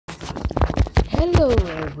Hello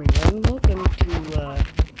everyone, welcome to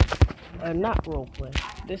not roleplay.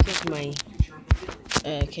 This is my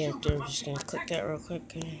character. I'm just gonna click that real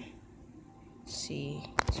quick. See,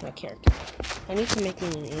 it's my character. I need to make an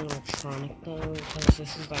animatronic though, because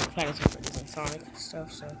this is like Final Fantasy and Sonic and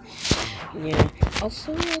stuff. So yeah.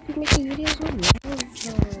 Also, I'll be making videos with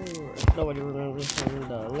Naruto. If nobody remembers from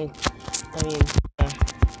the link,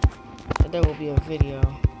 there will be a video.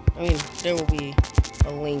 There will be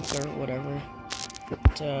a link or whatever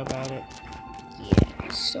about it.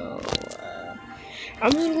 Yeah, so,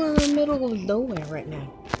 I'm in the middle of nowhere right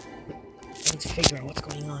now. I need to figure out what's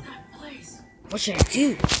going on. What should I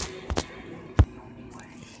do?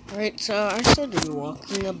 Alright, so I started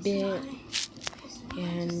walking a bit,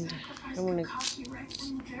 and I'm gonna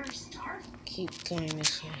keep going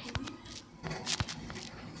this way.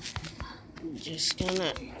 I'm just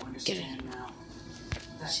gonna get it.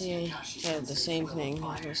 See, I had the same thing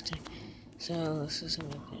the first time. So, this is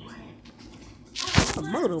something. A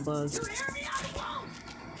moto bug.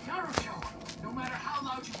 Naruto, no matter how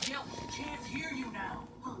loud you yell, he can't hear you now.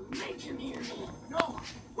 I'll make him hear me. No,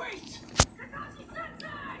 wait!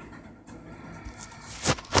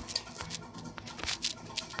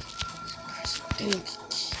 Is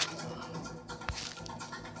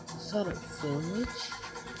that a village?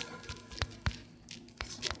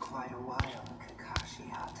 It's been quite a while, Kakashi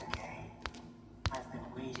Hatake. I've been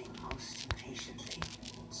waiting most impatiently.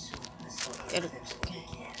 Soon the solar eclipse will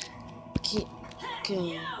begin. Keep going.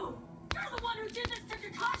 You! You're the one who did this to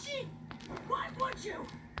Kakashi? Why would you?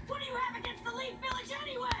 What do you have against the Leaf Village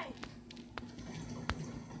anyway?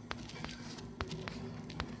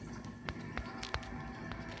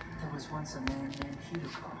 There was once a man named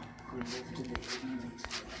Hideko who lived in the hidden Leaf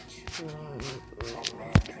Village. That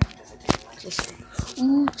man dreamed of a day like this.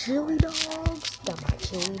 Ooh, chili dogs. Got my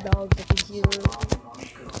chili dogs over here.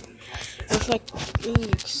 It's like they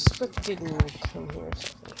expected me to come here or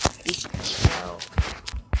something. Eat chow.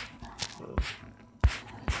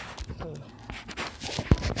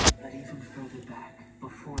 But even further back,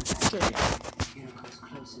 before that, Hideko's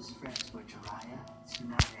closest friends were Jiraiya,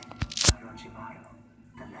 Tsunade, and Orochimaru,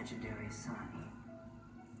 the legendary son.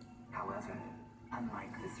 However,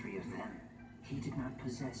 unlike the three of them, he did not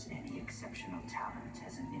possess any exceptional talent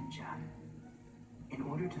as a ninja. In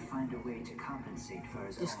order to find a way to compensate for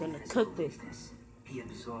his own physical weakness, he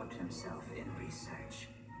absorbed himself in research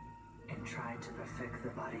and tried to perfect the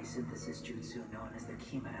body synthesis jutsu known as the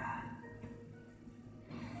Kimura.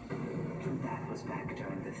 That was back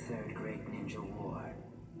during the Third Great Ninja War.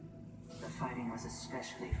 The fighting was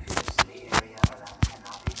especially fierce in the area around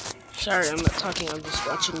Hanabi City. Sorry, I'm not talking, I'm just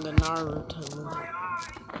watching the Naruto movie.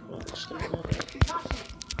 I'm just gonna go there.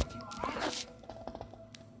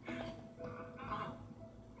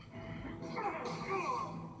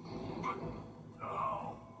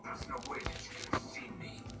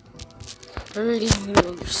 Already, I'm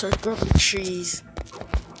gonna go start grabbing trees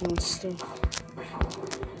and stuff.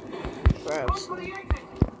 Grab some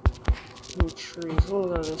trees. We'll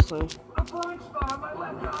go this way.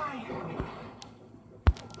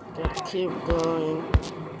 Gotta keep going.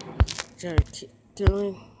 Gotta keep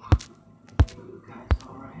going.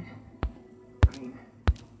 Alright. Green.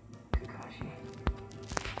 Kakashi.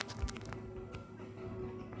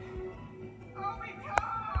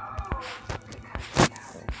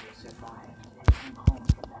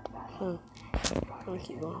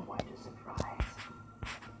 Keep going. Quite a surprise.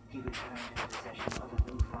 He returned in possession of a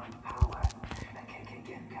newfound power, a Kekkei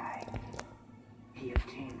Genkai. He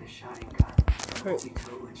obtained the Sharingan from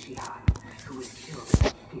Obito Uchiha, who was killed in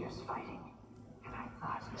that fierce fighting. And I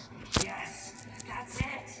thought, yes, that's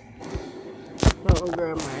it. Oh,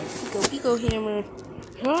 grab my Pico hammer.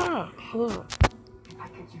 Ah! Oh. If I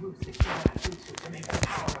could use the Kimura Jutsu to make the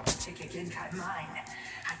power of the Kekkei Genkai mine,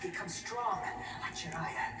 I'd become strong like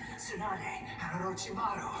Jiraiya, Tsunade, and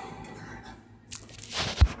Orochimaru.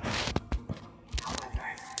 However,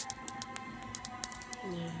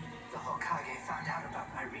 the Hokage found out about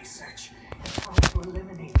my research and tried to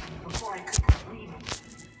eliminate me before I could complete it.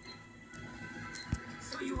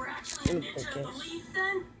 So you were actually a ninja of the Leaf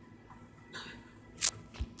then?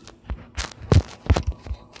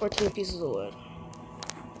 14 pieces of wood.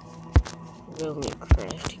 Build me a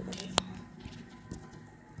crafting table.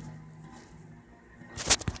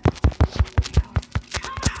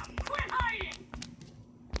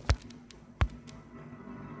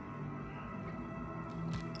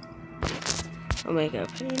 I'll make a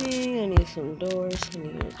painting. I need some doors. I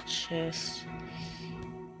need a chest.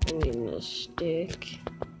 I need a stick.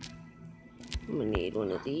 I'm gonna need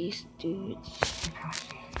one of these dudes.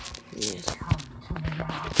 Yes.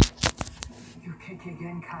 Yukike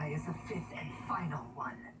Genkai is the fifth and final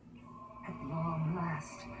one. At long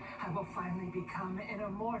last, I will finally become an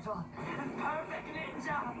immortal and perfect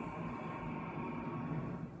ninja!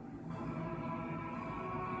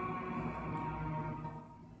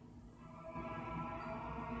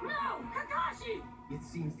 No! Kakashi! It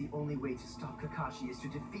seems the only way to stop Kakashi is to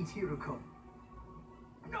defeat Hiruko.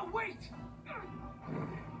 No, wait!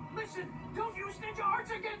 Listen, don't use ninja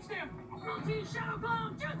arts against him! Multi-Shadow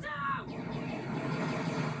Clone Jutsu!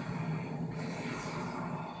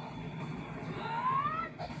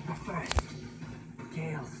 The first,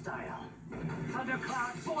 Gale style.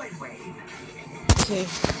 Thundercloud Void Wave. Okay,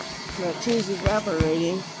 now change the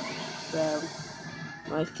evaporating. Grab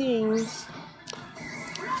my things.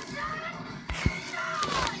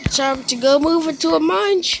 Time to go move into a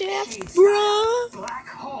mine shaft, bruh. Black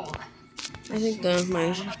hole. I think the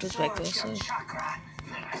mine shaft is back there, so. Chakra.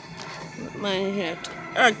 Mine shaft.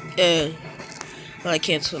 Well, I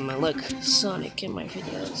can't swim. I look Sonic in my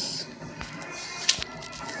videos.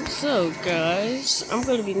 So, guys, I'm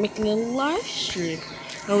going to be making a live stream.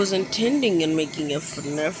 I was intending on making a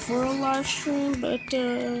FNAF for a live stream, but,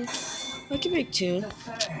 I can make two.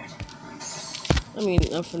 I mean,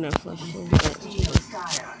 a FNAF live stream, but,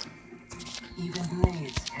 Even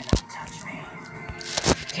blades cannot touch me.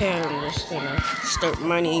 okay, I'm just gonna start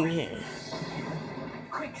mining here.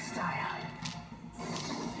 Quick style.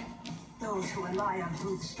 Those who rely on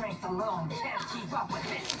brute strength alone can't keep up with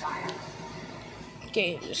this style.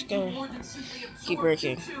 Okay, just gonna keep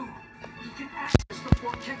working.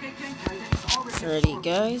 Alrighty,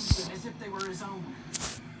 guys.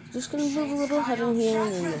 Just gonna move a little ahead in here,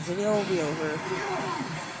 and then the video will be over.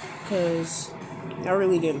 Because I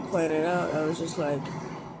really didn't plan it out. I was just like,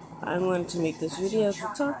 I wanted to make this video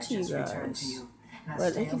to talk to you guys.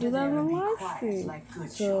 But I can do that on a live stream.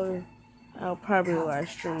 So I'll probably live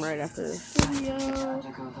stream right after this video.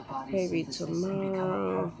 Maybe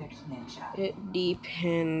tomorrow. It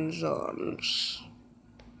depends on.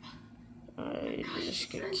 I'm just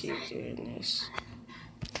gonna keep doing this.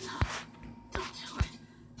 Don't do it.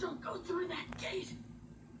 Don't go through that gate.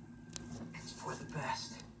 It's for the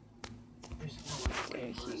best. There's no Gonna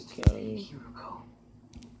one for us keep to going. defeat Hiruko.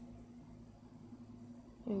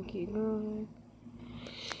 And keep going.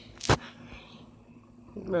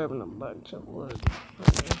 Grabbing a bunch of wood.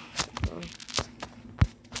 Okay. So,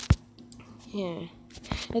 yeah.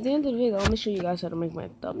 At the end of the video, I'm gonna show you guys how to make my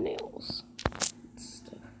thumbnails.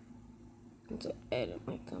 To edit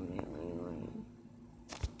my thumbnail anyway.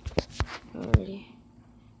 Alrighty.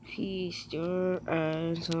 Feast your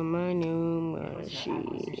eyes on my new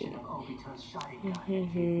machine.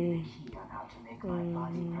 Alrighty.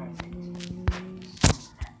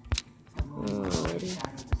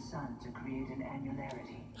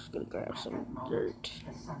 Just gonna grab some dirt.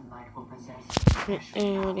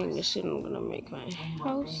 And I think this is I'm gonna make my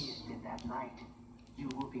house. You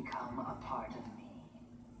will become a part of me.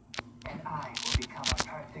 And I will become a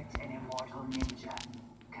perfect and immortal ninja,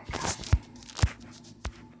 Kakashi.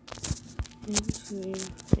 1, 2,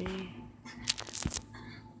 3.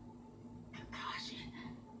 Kakashi.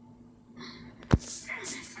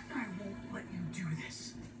 I won't let you do this.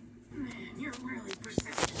 Man, you're really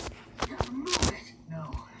persistent. Gotta move it.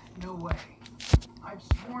 No way. I've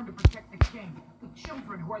sworn to protect the king, the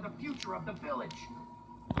children who are the future of the village.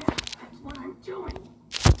 Yeah, that's what I'm doing.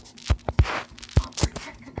 I'll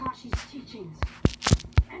protect Kakashi's teachings.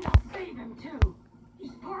 And I'll save him too.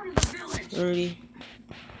 He's part of the village. Already.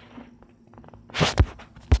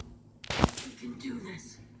 We can do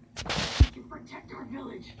this. We can protect our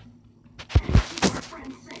village. And keep our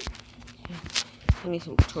friends safe. I need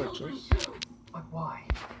some Children torches. too. But why?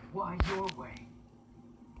 Why your way?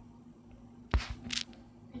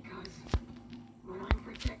 Because what I'm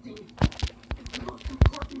protecting is the most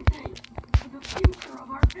important thing for the future of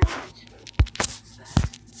our village. What's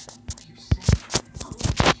that? What are you saying? I'll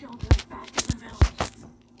lead the children back in the village.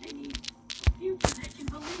 They need a future they can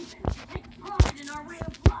believe in, to take pride in our way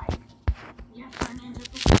of life. Yes, our ninjas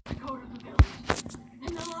protect the code of the village, and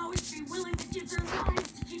they'll always be willing to give their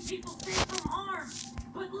lives to keep people safe from harm.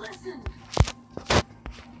 But listen,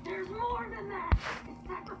 there's more than that. Is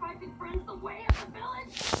sacrificing friends the way of the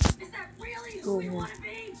village? Is that really who we want to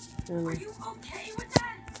be? Are you okay with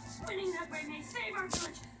that? Winning that way may save our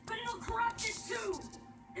village, but it'll corrupt it too.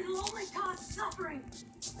 It'll only cause suffering.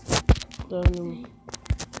 Done. See,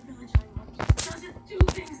 the village I love just doesn't do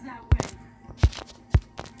things that way.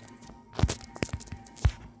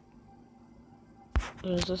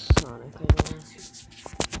 There's a Sonic there.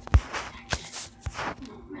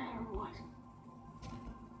 No matter what.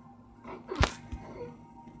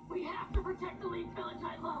 We have to protect the Leaf Village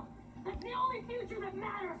I love. That's the only future that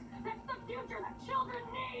matters. That's the future that children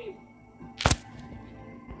need.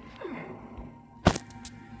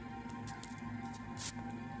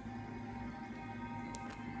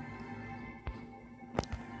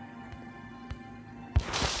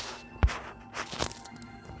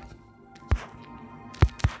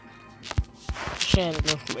 She had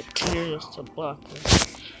enough materials to block it.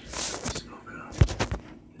 Spoke up.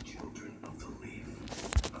 The children of the leaf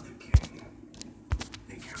of the king.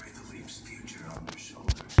 They carry the leaf's future on their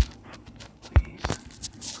shoulders. Please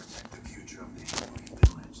protect the future of the heavenly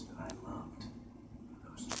village that I loved.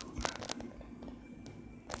 Those children.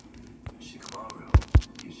 Shikamaru,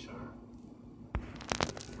 you sure?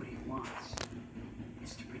 What he wants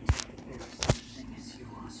is to protect the very same thing as you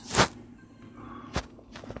also.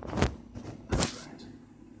 That's right.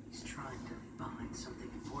 He's trying to find something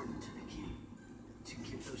important to the king. To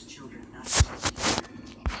give those children not just a future,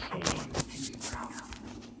 but one they can be proud of.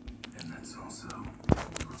 And that's also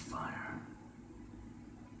through a fire.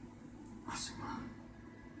 Asuma.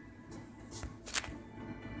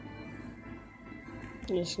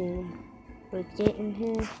 Just gonna break that in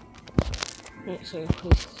here. Right, so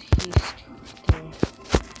he's there.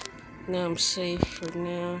 Now I'm safe for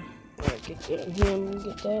now. Alright, get that in here. I'm gonna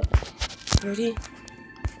get that. Ready?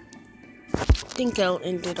 I think I'll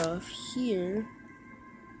end it off here.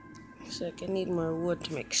 Looks like I need more wood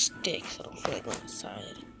to make sticks. I don't feel like on the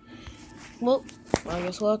side. Well, I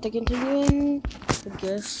guess we'll have to continue in. I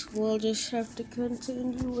guess we'll just have to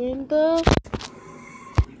continue in the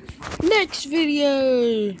next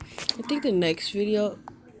video. I think the next video.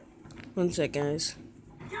 One sec, guys.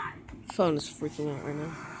 Phone is freaking out right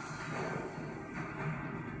now.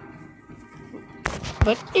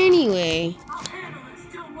 But anyway, I'll handle this,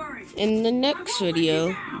 don't worry. in the next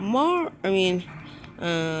video,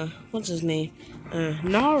 what's his name?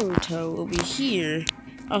 Naruto will be here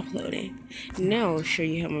uploading. Now I'll show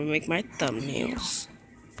you how I'm gonna make my thumbnails.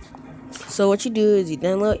 So what you do is you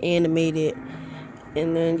download Animated,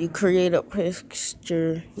 and then you create a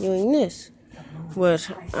picture doing this. But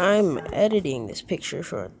I'm editing this picture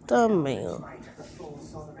for a thumbnail. Light of the full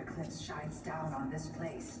solar eclipse shines down on this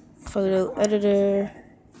place. Photo editor,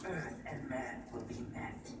 Earth and man will be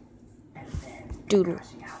met. And then doodle.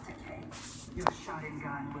 your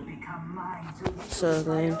Sharingan will become mine to use So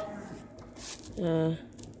my then, own.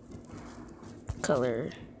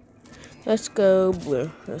 color. Let's go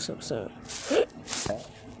blue. This episode.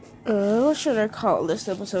 What should I call this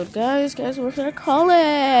episode, guys? What should I call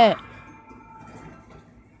it?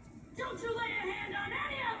 Don't you lay a hand on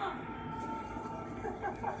any of them.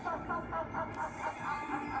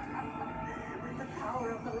 With the power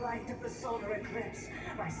of the light of the solar eclipse,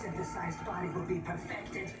 my synthesized body will be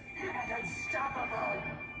perfected and unstoppable.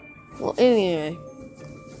 Well, anyway,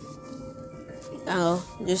 I'll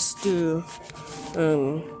just do,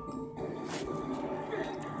 I'll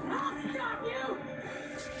stop you.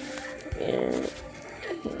 yeah,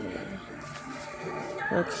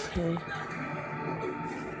 okay,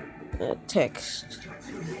 text. You're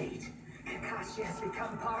too late. Kakashi has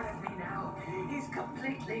become part of me now. He's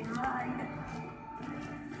completely mine.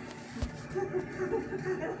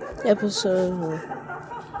 Episode.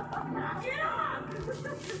 Knock it off.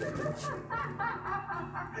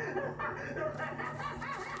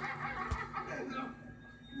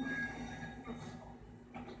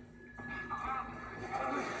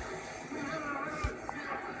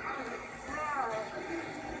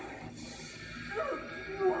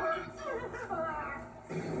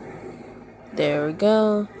 There we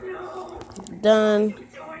go. Done.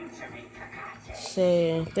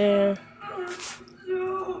 Say it there.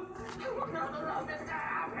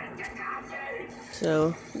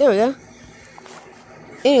 So, there we go.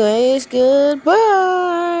 Anyways,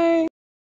 goodbye.